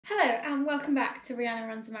Hello and welcome back to Rihanna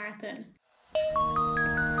Runs a Marathon.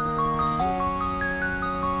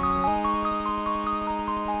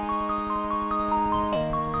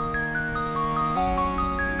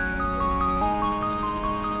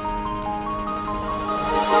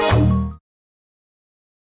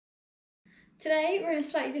 Today we're in a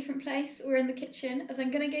slightly different place. We're in the kitchen as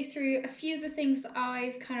I'm going to go through a few of the things that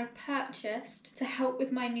I've kind of purchased to help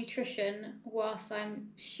with my nutrition whilst I'm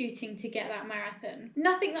shooting to get that marathon.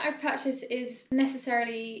 Nothing that I've purchased is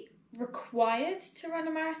necessarily required to run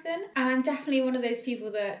a marathon, and I'm definitely one of those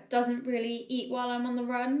people that doesn't really eat while I'm on the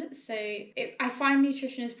run, so I find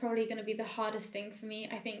nutrition is probably going to be the hardest thing for me.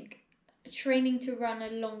 I think training to run a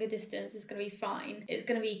longer distance is going to be fine. It's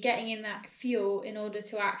going to be getting in that fuel in order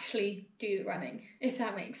to actually do the running, if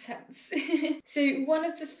that makes sense. So one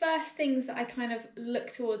of the first things that I kind of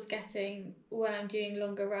look towards getting when I'm doing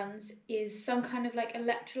longer runs is some kind of like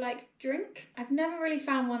electrolyte drink. I've never really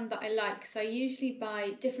found one that I like, so I usually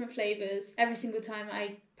buy different flavours every single time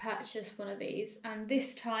I purchase one of these, and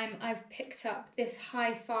this time I've picked up these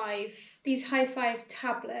high five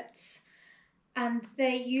tablets. And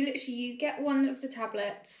you get one of the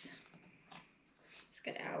tablets, let's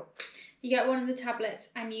get it out. You get one of the tablets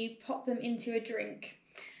and you pop them into a drink.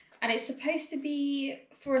 And it's supposed to be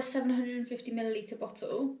for a 750 milliliter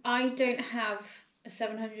bottle. I don't have a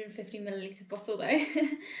 750 milliliter bottle though.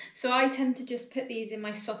 So I tend to just put these in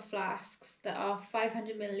my soft flasks that are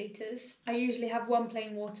 500 milliliters. I usually have one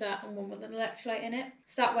plain water and one with an electrolyte in it.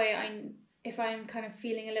 So that way if I'm kind of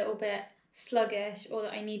feeling a little bit sluggish or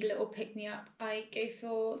that I need a little pick-me-up, I go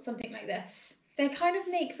for something like this. They kind of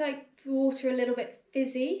make like the water a little bit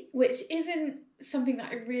fizzy, which isn't something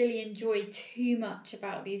that I really enjoy too much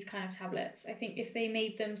about these kind of tablets. I think if they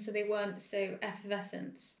made them so they weren't so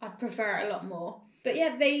effervescent, I'd prefer it a lot more. But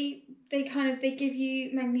yeah, they give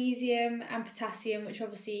you magnesium and potassium, which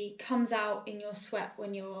obviously comes out in your sweat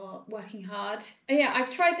when you're working hard. And yeah,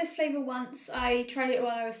 I've tried this flavour once. I tried it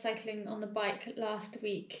while I was cycling on the bike last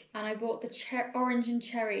week, and I bought the orange and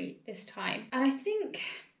cherry this time. And I think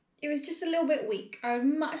it was just a little bit weak. I would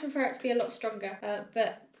much prefer it to be a lot stronger,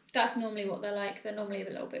 but that's normally what they're like. They're normally a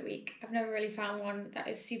little bit weak. I've never really found one that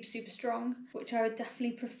is super, super strong, which I would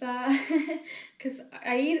definitely prefer because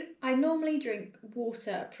I normally drink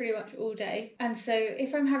water pretty much all day. And so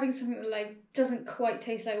if I'm having something that like doesn't quite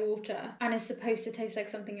taste like water and is supposed to taste like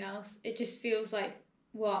something else, it just feels like,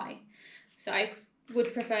 why? So I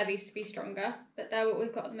would prefer these to be stronger, but they're what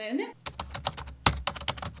we've got at the moment.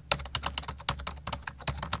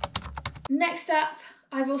 Next up,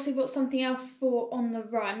 I've also got something else for on the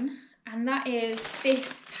run, and that is this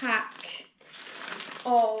pack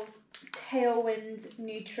of Tailwind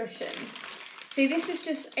Nutrition. So this is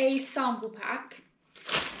just a sample pack.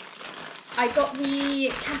 I got the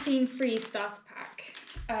caffeine-free starter pack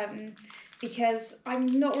because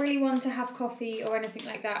I'm not really one to have coffee or anything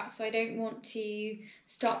like that, so I don't want to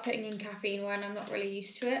start putting in caffeine when I'm not really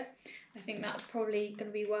used to it. I think that's probably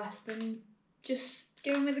going to be worse than just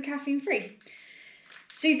going with the caffeine-free.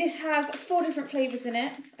 So this has 4 different flavours in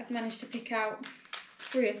it. I've managed to pick out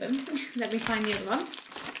 3 of them. Let me find the other one.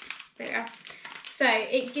 There we go. So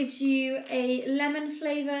it gives you a lemon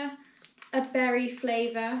flavour, a berry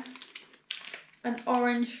flavour, an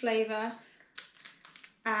orange flavour,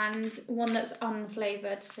 and one that's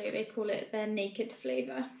unflavoured. So they call it their naked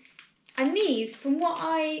flavour. And these, from what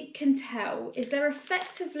I can tell, is they're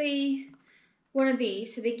effectively one of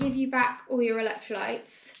these. So they give you back all your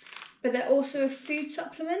electrolytes, but they're also a food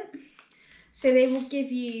supplement. So they will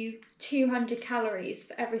give you 200 calories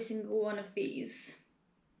for every single one of these,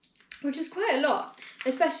 which is quite a lot,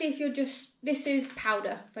 especially if you're this is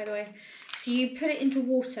powder, by the way. So you put it into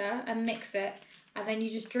water and mix it, and then you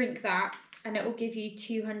just drink that, and it will give you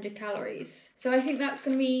 200 calories. So I think that's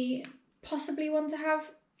going to be possibly one to have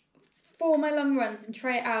for my long runs and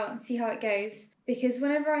try it out and see how it goes. Because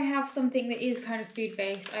whenever I have something that is kind of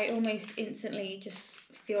food-based, I almost instantly just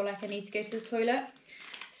feel like I need to go to the toilet.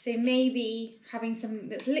 So maybe having something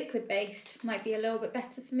that's liquid-based might be a little bit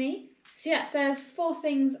better for me. So yeah, there's 4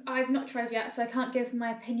 things I've not tried yet, so I can't give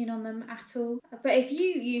my opinion on them at all. But if you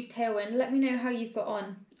use Tailwind, let me know how you've got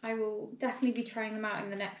on. I will definitely be trying them out in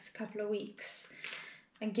the next couple of weeks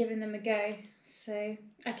and giving them a go. So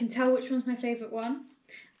I can tell which one's my favourite one,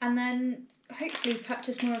 and then hopefully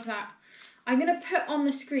purchase more of that. I'm going to put on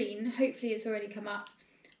the screen, hopefully it's already come up,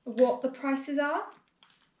 what the prices are.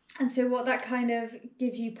 And so what that kind of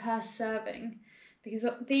gives you per serving. Because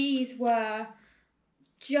these were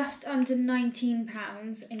just under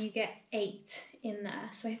 £19 and you get 8 in there.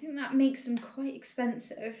 So I think that makes them quite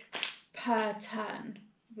expensive per turn,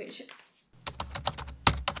 which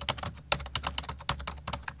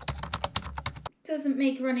doesn't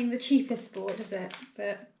make running the cheapest sport, does it?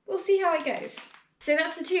 But we'll see how it goes. So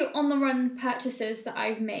that's the 2 on-the-run purchases that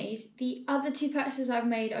I've made. The other 2 purchases I've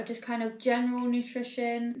made are just kind of general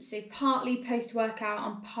nutrition, so partly post-workout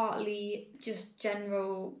and partly just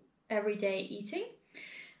general everyday eating.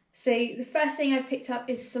 So the first thing I've picked up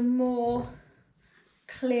is some more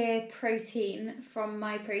clear protein from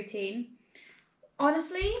My Protein.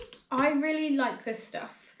 Honestly, I really like this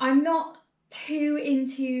stuff. I'm not too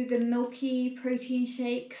into the milky protein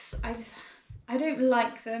shakes. I don't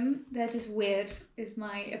like them. They're just weird, is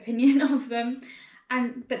my opinion of them.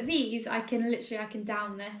 But these, I can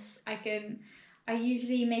down this. I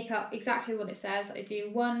usually make up exactly what it says. I do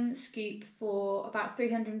 1 scoop for about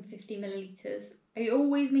 350 millilitres. I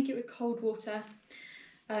always make it with cold water.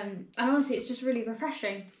 And honestly, it's just really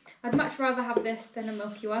refreshing. I'd much rather have this than a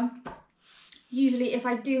milky one. Usually, if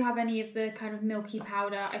I do have any of the kind of milky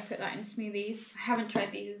powder, I put that in smoothies. I haven't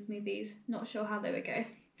tried these in smoothies. Not sure how they would go.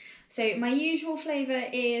 So my usual flavour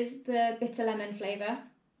is the bitter lemon flavour.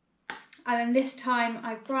 And then this time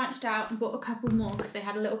I've branched out and bought a couple more because they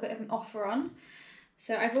had a little bit of an offer on.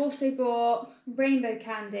 So I've also bought rainbow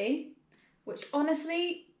candy, which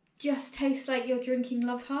honestly just tastes like you're drinking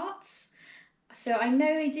Love Hearts. So I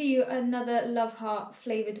know they do another Love Heart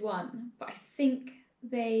flavoured one, but I think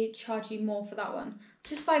they charge you more for that one.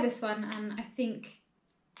 Just buy this one and I think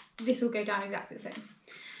this will go down exactly the same.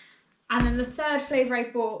 And then the third flavour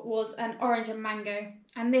I bought was an orange and mango,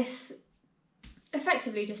 and this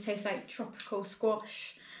effectively just tastes like tropical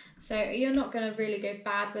squash. So you're not going to really go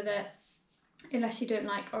bad with it unless you don't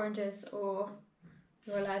like oranges or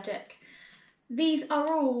you're allergic. These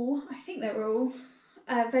are all, I think they're all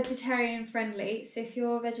vegetarian friendly. So if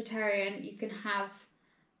you're a vegetarian, you can have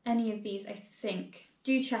any of these, I think.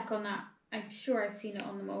 Do check on that. I'm sure I've seen it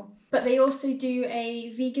on them all. But they also do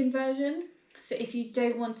a vegan version. So if you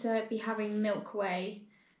don't want to be having milk whey,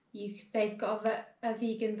 they've got a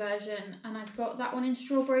vegan version, and I've got that one in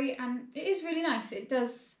strawberry, and it is really nice. It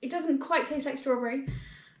doesn't quite taste like strawberry,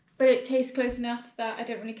 but it tastes close enough that I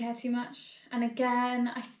don't really care too much. And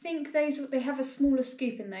again, I think they have a smaller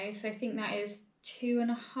scoop in those, so I think that is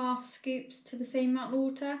 2.5 scoops to the same amount of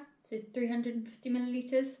water, so 350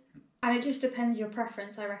 millilitres. And it just depends your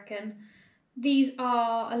preference, I reckon. These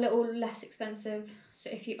are a little less expensive, so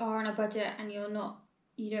if you are on a budget and you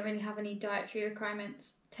don't really have any dietary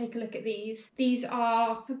requirements, take a look at these. These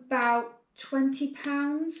are about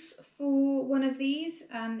 £20 for one of these,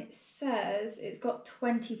 and it says it's got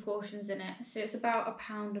 20 portions in it, so it's about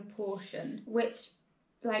 £1 a portion, which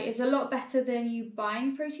is a lot better than you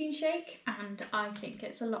buying a protein shake, and I think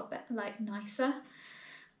it's a lot nicer.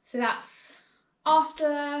 So that's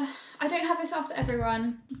after. I don't have this after every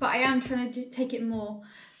run, but I am trying to take it more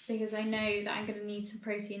because I know that I'm going to need some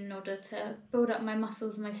protein in order to build up my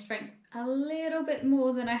muscles and my strength a little bit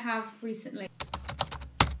more than I have recently.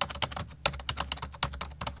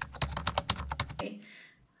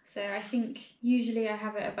 So I think usually I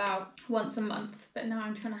have it about once a month, but now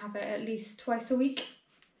I'm trying to have it at least twice a week.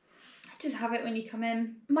 Just have it when you come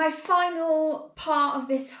in. My final part of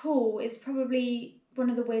this haul is probably one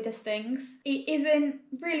of the weirdest things. It isn't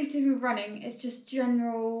really to do with running, it's just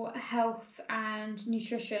general health and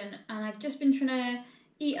nutrition, and I've just been trying to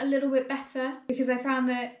eat a little bit better because I found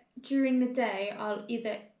that during the day I'll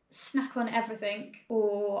either snack on everything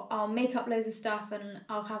or I'll make up loads of stuff and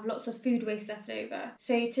I'll have lots of food waste left over.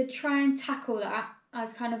 So to try and tackle that,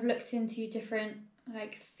 I've kind of looked into different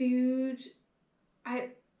food,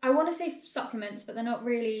 I want to say supplements, but they're not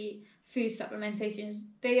really food supplementations.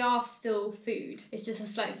 They are still food, it's just a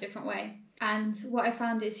slightly different way. And what I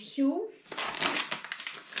found is Huel.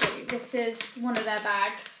 So this is one of their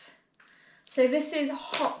bags. So this is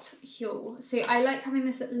hot Huel. So I like having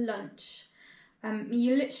this at lunch.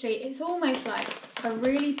 It's almost like a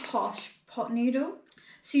really posh pot noodle.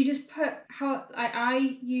 So you just put,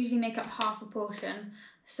 I usually make up half a portion.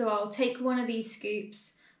 So I'll take one of these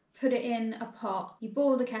scoops, put it in a pot, you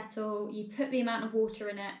boil the kettle, you put the amount of water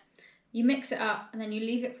in it, you mix it up, and then you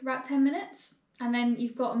leave it for about 10 minutes, and then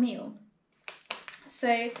you've got a meal.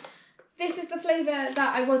 So this is the flavour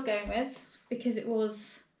that I was going with, because it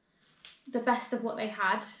was the best of what they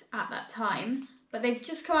had at that time, but they've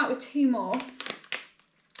just come out with 2 more,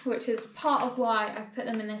 which is part of why I've put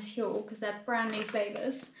them in this Huel, because they're brand new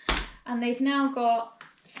flavours. And they've now got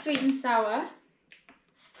sweet and sour,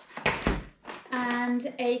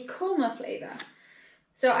 and a korma flavour.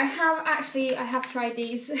 So I have tried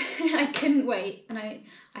these. I couldn't wait, and I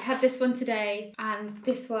had this one today, and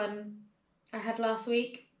this one I had last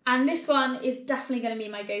week, and this one is definitely going to be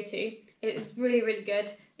my go-to. It is really, really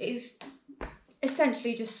good. It is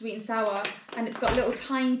essentially just sweet and sour, and it's got little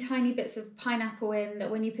tiny bits of pineapple in that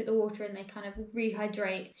when you put the water in, they kind of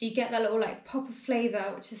rehydrate. So you get that little like pop of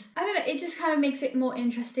flavour, which is, I don't know, it just kind of makes it more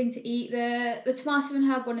interesting to eat. The tomato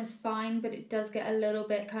and herb one is fine, but it does get a little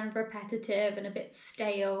bit kind of repetitive and a bit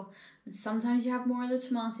stale. And sometimes you have more of the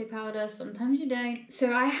tomato powder, sometimes you don't.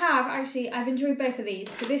 So I've enjoyed both of these.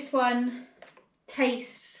 So this one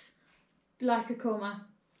tastes like a korma.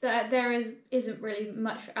 There isn't really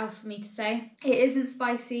much else for me to say. It isn't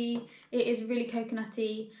spicy, it is really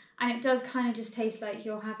coconutty, and it does kind of just taste like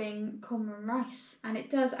you're having korma and rice. And it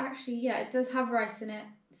does actually, yeah, it does have rice in it.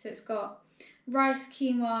 So it's got rice,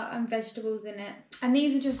 quinoa and vegetables in it. And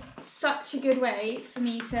these are just such a good way for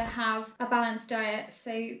me to have a balanced diet.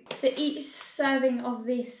 So each serving of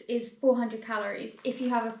this is 400 calories if you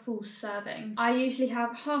have a full serving. I usually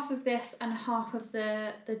have half of this and half of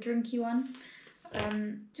the drinky one.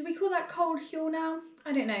 Do we call that cold huel now?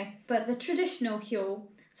 I don't know, but the traditional huel.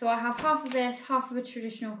 So I have half of this, half of a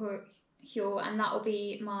traditional huel, and that will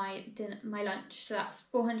be my lunch. So that's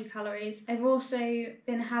 400 calories. I've also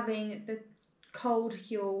been having the cold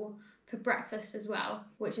huel for breakfast as well,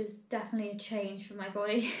 which is definitely a change for my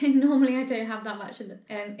body. Normally I don't have that much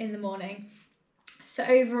in the morning. So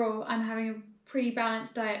overall, I'm having a pretty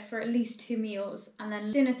balanced diet for at least 2 meals, and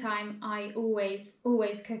then dinner time I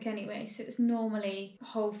always cook anyway, so it's normally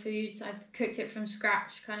whole foods. I've cooked it from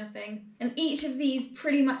scratch kind of thing. And each of these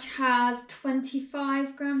pretty much has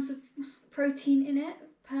 25 grams of protein in it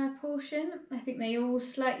per portion. I think they all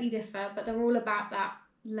slightly differ, but they're all about that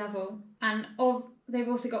level. And they've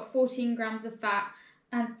also got 14 grams of fat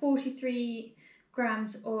and 43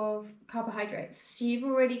 grams of carbohydrates. So you've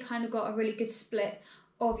already kind of got a really good split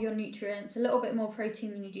of your nutrients, a little bit more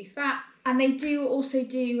protein than you do fat. And they do also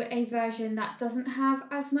do a version that doesn't have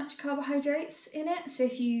as much carbohydrates in it. So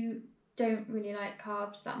if you don't really like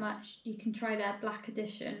carbs that much, you can try their black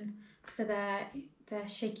edition for their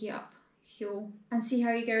shaky up huel and see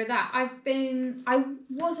how you go with that. I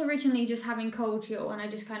was originally just having cold huel, and I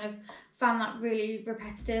just kind of found that really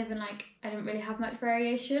repetitive and like I didn't really have much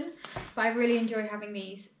variation, but I really enjoy having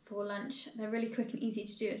these for lunch. They're really quick and easy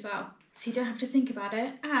to do as well, so you don't have to think about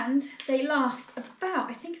it, and they last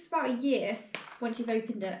I think it's about a year once you've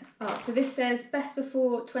opened it. Oh, so this says best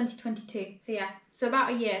before 2022, so yeah, so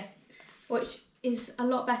about a year, which is a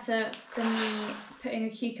lot better than me putting a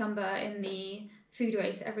cucumber in the food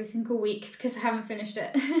waste every single week because I haven't finished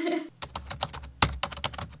it.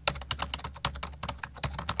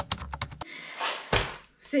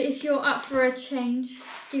 So if you're up for a change,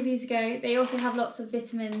 give these a go. They also have lots of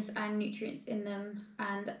vitamins and nutrients in them,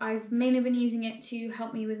 and I've mainly been using it to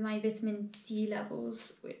help me with my vitamin D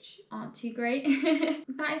levels, which aren't too great.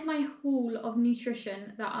 That is my haul of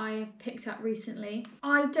nutrition that I have picked up recently.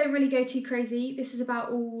 I don't really go too crazy. This is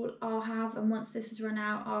about all I'll have, and once this is run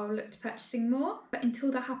out, I'll look to purchasing more. But until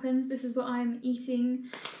that happens, this is what I'm eating.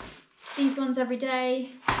 These ones every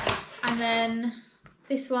day, and then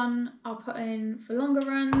this one I'll put in for longer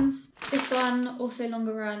runs. This one also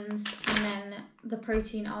longer runs, and then the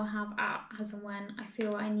protein I'll have out as and when I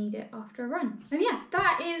feel I need it after a run. And yeah,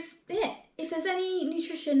 that is it. If there's any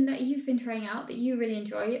nutrition that you've been trying out that you really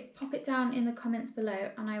enjoy, pop it down in the comments below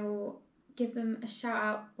and I will give them a shout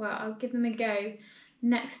out. Well, I'll give them a go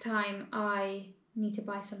next time I need to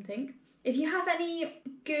buy something. If you have any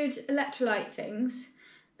good electrolyte things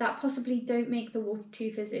that possibly don't make the water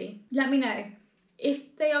too fizzy, let me know.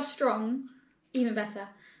 If they are strong, even better.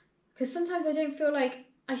 Because sometimes I don't feel like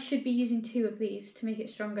I should be using 2 of these to make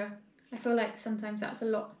it stronger. I feel like sometimes that's a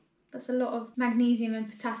lot. That's a lot of magnesium and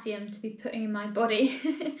potassium to be putting in my body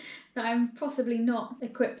that I'm possibly not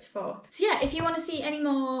equipped for. So yeah, if you want to see any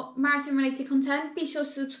more marathon related content, be sure to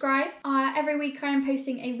subscribe. Every week I am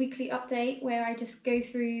posting a weekly update where I just go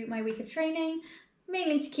through my week of training,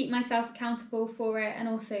 mainly to keep myself accountable for it, and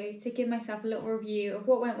also to give myself a little review of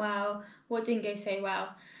what went well, what didn't go so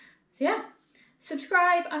well. So yeah,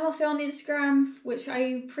 subscribe. I'm also on Instagram, which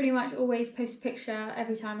I pretty much always post a picture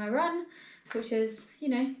every time I run, which is, you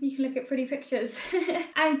know, you can look at pretty pictures.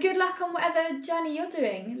 And good luck on whatever journey you're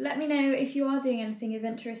doing. Let me know if you are doing anything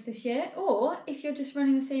adventurous this year, or if you're just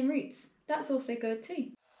running the same routes. That's also good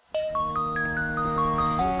too.